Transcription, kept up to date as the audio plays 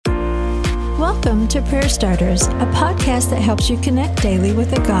Welcome to Prayer Starters, a podcast that helps you connect daily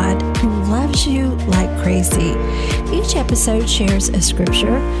with a God who loves you like crazy. Each episode shares a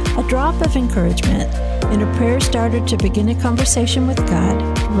scripture, a drop of encouragement, and a prayer starter to begin a conversation with God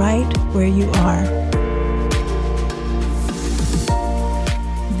right where you are.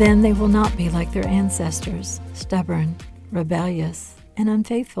 Then they will not be like their ancestors, stubborn, rebellious, and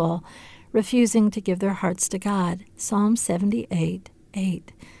unfaithful, refusing to give their hearts to God. Psalm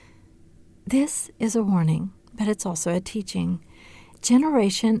 78:8. This is a warning, but it's also a teaching.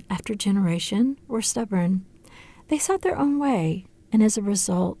 Generation after generation were stubborn. They sought their own way, and as a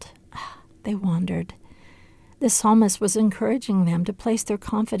result, they wandered. The psalmist was encouraging them to place their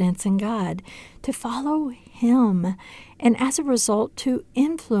confidence in God, to follow Him, and as a result, to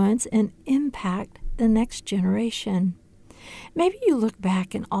influence and impact the next generation. Maybe you look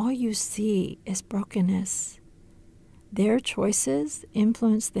back and all you see is brokenness. Their choices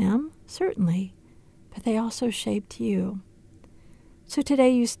influenced them, certainly, but they also shaped you. So today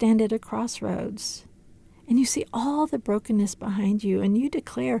you stand at a crossroads and you see all the brokenness behind you and you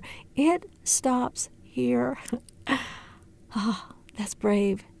declare, it stops here. That's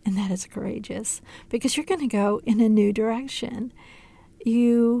brave and that is courageous because you're going to go in a new direction.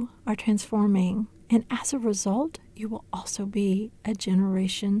 You are transforming, and as a result, you will also be a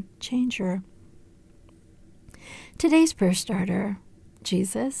generation changer. Today's prayer starter,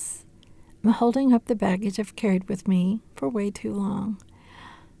 Jesus, I'm holding up the baggage I've carried with me for way too long.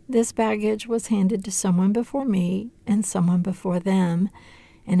 This baggage was handed to someone before me and someone before them,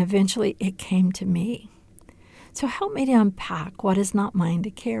 and eventually it came to me. So help me to unpack what is not mine to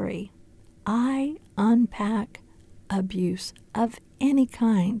carry. I unpack abuse of any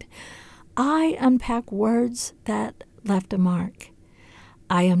kind. I unpack words that left a mark.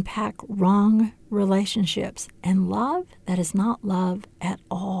 I unpack wrong relationships and love that is not love at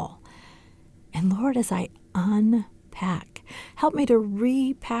all. And Lord, as I unpack, help me to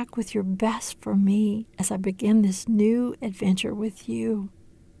repack with your best for me as I begin this new adventure with you.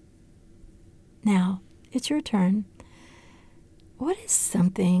 Now, it's your turn. What is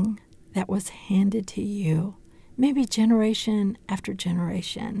something that was handed to you, maybe generation after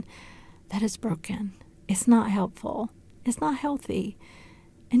generation, that is broken? It's not helpful. It's not healthy.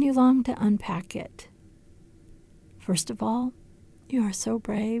 And you long to unpack it. First of all, you are so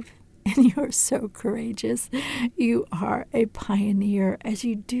brave and you are so courageous. You are a pioneer. As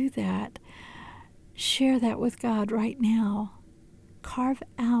you do that, share that with God right now. Carve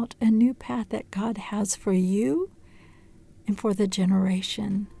out a new path that God has for you and for the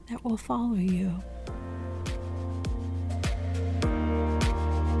generation that will follow you.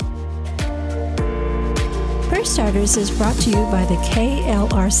 Prayer Starters is brought to you by the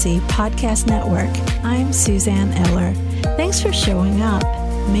KLRC Podcast Network. I'm Suzanne Eller. Thanks for showing up.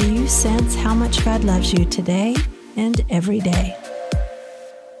 May you sense how much God loves you today and every day.